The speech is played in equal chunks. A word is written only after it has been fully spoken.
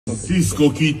Cisco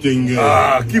Kitenge.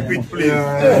 Ah, keep it, please.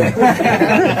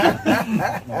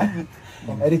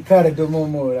 Ricardo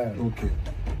Momo. Okay.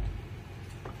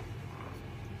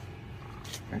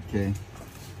 Okay.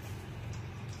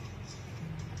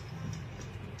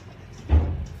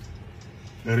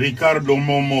 Ricardo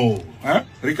Momo. Huh?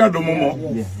 Ricardo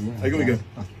Momo? Yeah. I go again.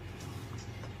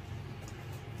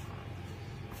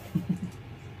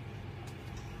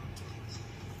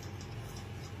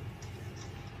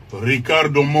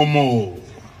 Ricardo Momo.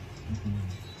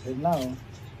 And now,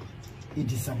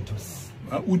 Idi Santos.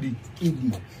 Udi.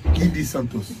 Idi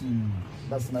Santos.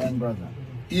 That's my young brother.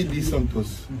 Idi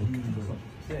Santos.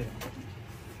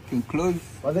 Can close.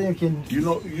 But then you can... You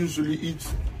know, usually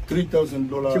it's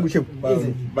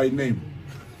 $3,000 by name.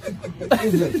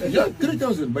 Yeah,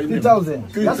 3,000 by name. 3,000.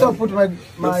 That's why I put my...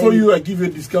 For you, I give you a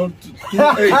discount.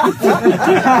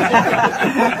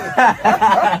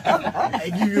 I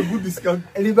give you a good discount.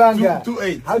 Libanga.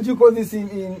 2.8. How do you call this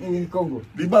in Congo?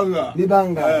 Libanga.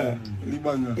 Libanga.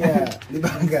 Libanga. Yeah,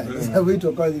 Libanga. That's how we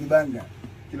talk about Libanga.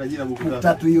 Kila jina bukuta.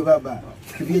 Tatu hiyo baba.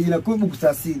 Kivia jina kubu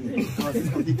kusasini.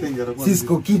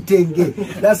 Cisco Kitenge.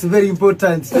 That's very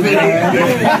important. This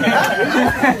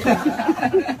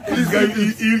guy,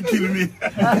 he'll kill me.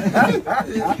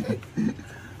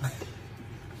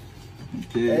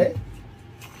 Okay.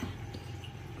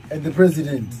 And the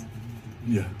president.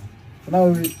 Yeah.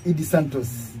 Now Idi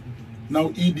Santos. Now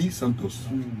Idi Santos.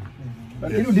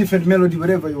 But you do different melody,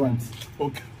 whatever you want.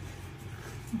 Okay.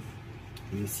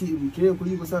 You see, we care for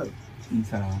you, sir.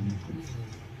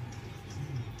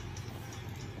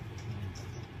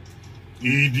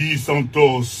 Idi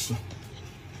Santos.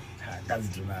 That's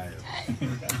Jina.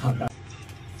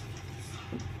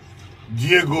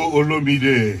 Diego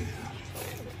Olomide.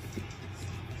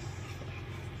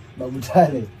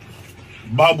 Babutale.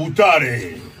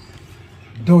 Babutare.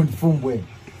 Don Fumbwe.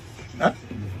 Huh?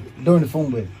 Don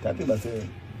Fumbwe. Tapi basi.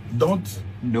 Don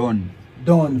Fumbwe.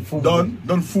 Don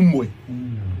Fumbwe.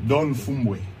 Don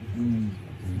Fumbwe.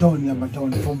 Don Yama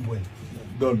Don Fumbwe.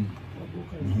 Don.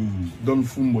 Don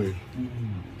Fumbwe.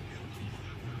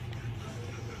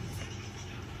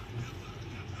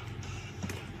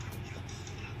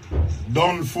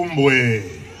 Don Fumbwe.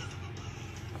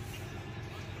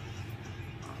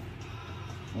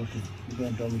 Okay.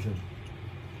 Then permission.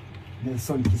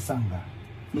 Nelson Kisanga.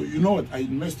 No, you know what? I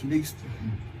mixed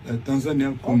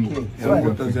Tanzania Congo. Okay. Yeah,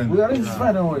 Right. Tanzania. We are in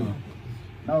Spain, don't worry.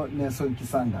 Now Nelson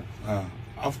Kisanga.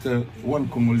 After one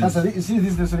Congolese. Sasa, you see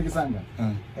this Nelson Kisanga?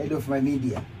 Head of my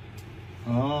media.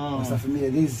 What's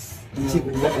familiar? This chick.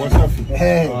 Wasafi.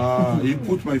 Hey. You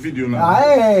put my video now.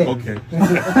 Hey. Okay.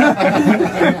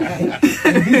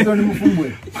 This Don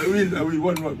Mufumbwe. I will.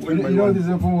 One You know this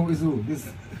Mufumbwe is who? This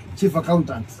chief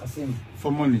accountant.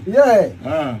 For money. Yeah.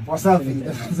 Wasafi.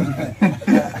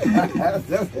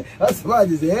 That's why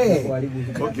they say, hey.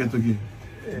 Okay.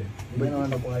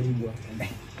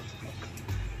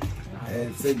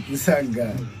 Kisanga.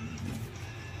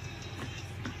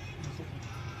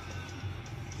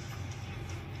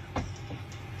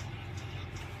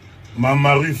 Mama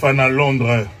Rufana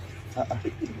Londres.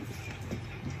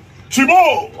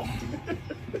 Chibo!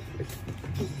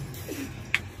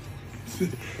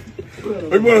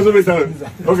 Oui, bon, ça fait ça.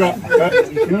 Ok.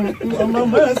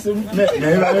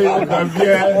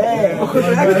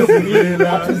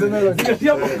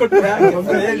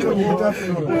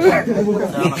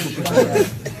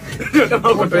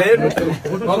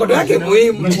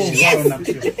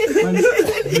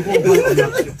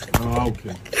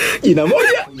 Jina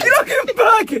moja kila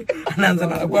kimpake anaanza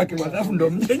na kwake alafu ndo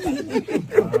mjenyi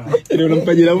ile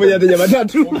unampa jina moja hata jamaa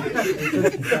tatu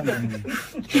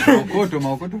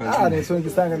Maokoto. Nelson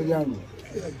Kisanga ndugu yangu.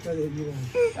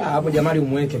 Hapo jamani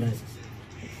umweke na sasa.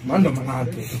 Mando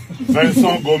manake.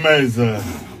 Vincent Gomez.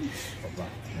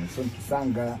 Nelson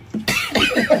Kisanga.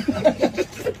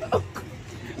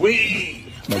 Oui.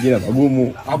 Majina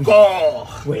magumu. Encore.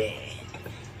 We.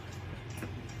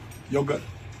 Yoga.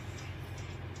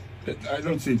 I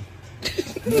don't see.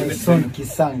 Nelson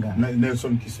Kisanga.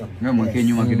 Nelson Kisanga. Wewe mwekee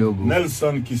nyuma kidogo.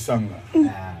 Nelson Kisanga.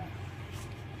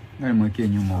 Wewe mwekee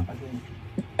nyuma hapo.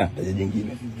 Taja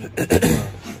jingine.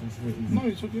 No,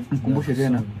 it's okay. Mkumbushe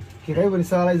tena. Kika hivyo ni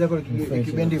sawa Ayolizer kwa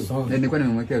kibendio. Nilikuwa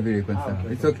nimemwekea vile kwa sawa.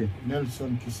 It's okay.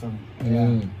 Nelson Kisanga.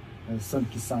 Nelson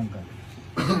Kisanga.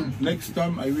 Next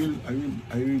time I will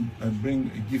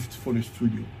bring a gift for the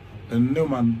studio. A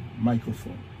Neumann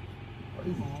microphone.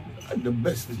 The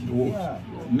best in the world.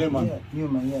 Neumann.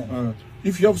 Neumann,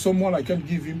 if you have someone, I can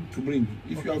give him to bring.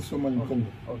 If you have someone in Congo,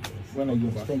 when I go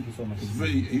back. Thank you so much. It's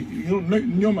very,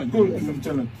 Neumann, go to the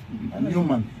channel.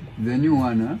 Neumann. The new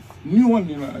one, huh? New one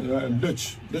in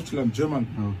Dutchland, German.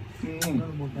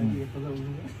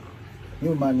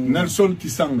 Nyuma ni Nelson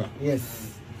Kisanga. yes.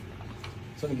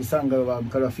 So ni Kisanga wa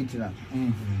mkali wa Fitina.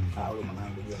 Ule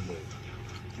mwanangu jembe.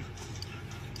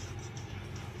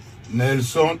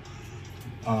 Nelson.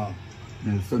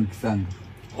 Nelson Kisanga.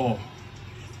 Oh.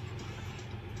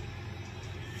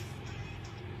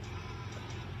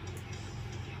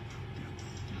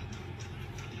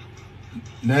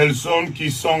 Nelson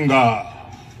Kisanga.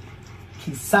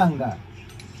 Kisanga.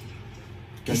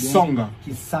 Kisonga.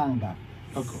 Kisanga.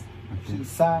 Ako.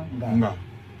 Kisanga.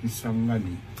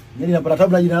 Kisangani. Nini napata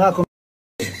tabla jina lako?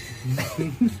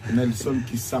 Nelson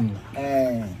Kisanga.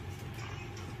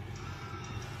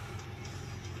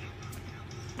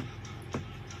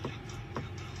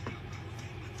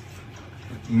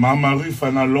 Mama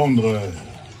Rifana Londres.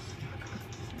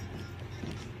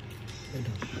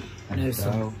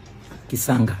 Nelson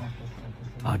Kisanga.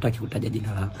 Hawataki kutaja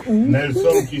jina lako.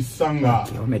 Nelson Kisanga.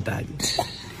 Wametaja.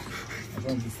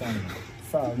 Nelson Kisanga.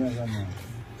 Sawa mwana.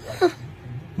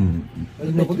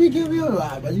 Nikupigia wewe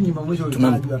bali ni mambo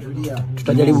tulia.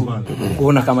 Tutajaribu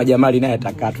kuona kama Jamali naye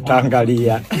atakaa,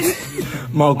 tutaangalia.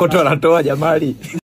 Maokoto anatoa Jamali.